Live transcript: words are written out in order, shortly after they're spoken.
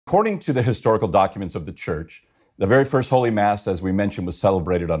According to the historical documents of the Church, the very first Holy Mass, as we mentioned, was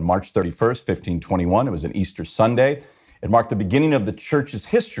celebrated on March 31st, 1521. It was an Easter Sunday. It marked the beginning of the Church's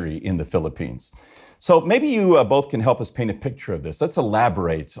history in the Philippines. So maybe you both can help us paint a picture of this. Let's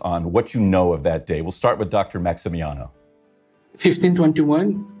elaborate on what you know of that day. We'll start with Dr. Maximiano.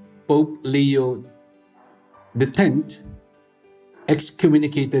 1521, Pope Leo X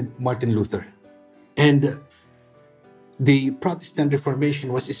excommunicated Martin Luther. And the Protestant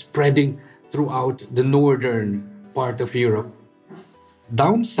Reformation was spreading throughout the northern part of Europe.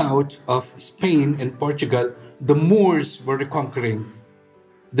 Down south of Spain and Portugal, the Moors were reconquering.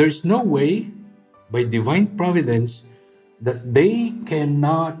 There's no way, by divine providence, that they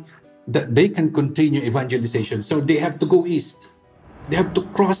can continue evangelization. So they have to go east. They have to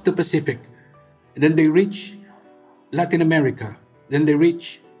cross the Pacific. And then they reach Latin America. Then they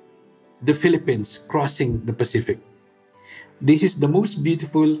reach the Philippines, crossing the Pacific. This is the most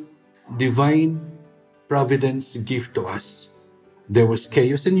beautiful divine providence gift to us. There was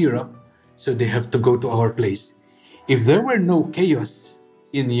chaos in Europe, so they have to go to our place. If there were no chaos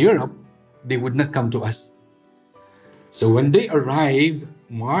in Europe, they would not come to us. So when they arrived,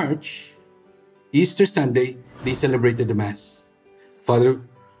 March, Easter Sunday, they celebrated the Mass. Father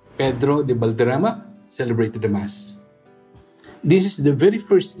Pedro de Valderrama celebrated the Mass. This is the very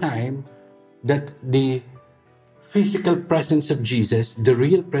first time that the physical presence of Jesus, the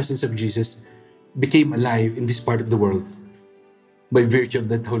real presence of Jesus, became alive in this part of the world by virtue of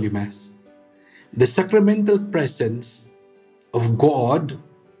that Holy Mass. The sacramental presence of God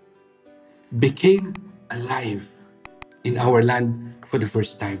became alive in our land for the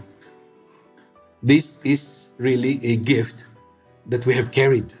first time. This is really a gift that we have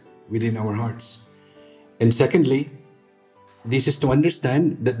carried within our hearts. And secondly, this is to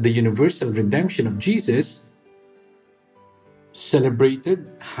understand that the universal redemption of Jesus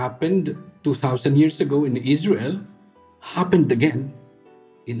happened 2,000 years ago in Israel, happened again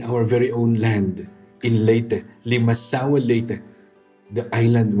in our very own land, in Leyte, Limasawa, Leyte, the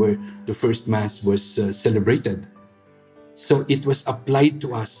island where the first Mass was celebrated. So it was applied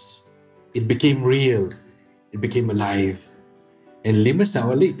to us. It became real. It became alive. And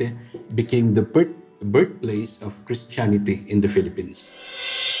Limasawa, Leyte became the birthplace of Christianity in the Philippines.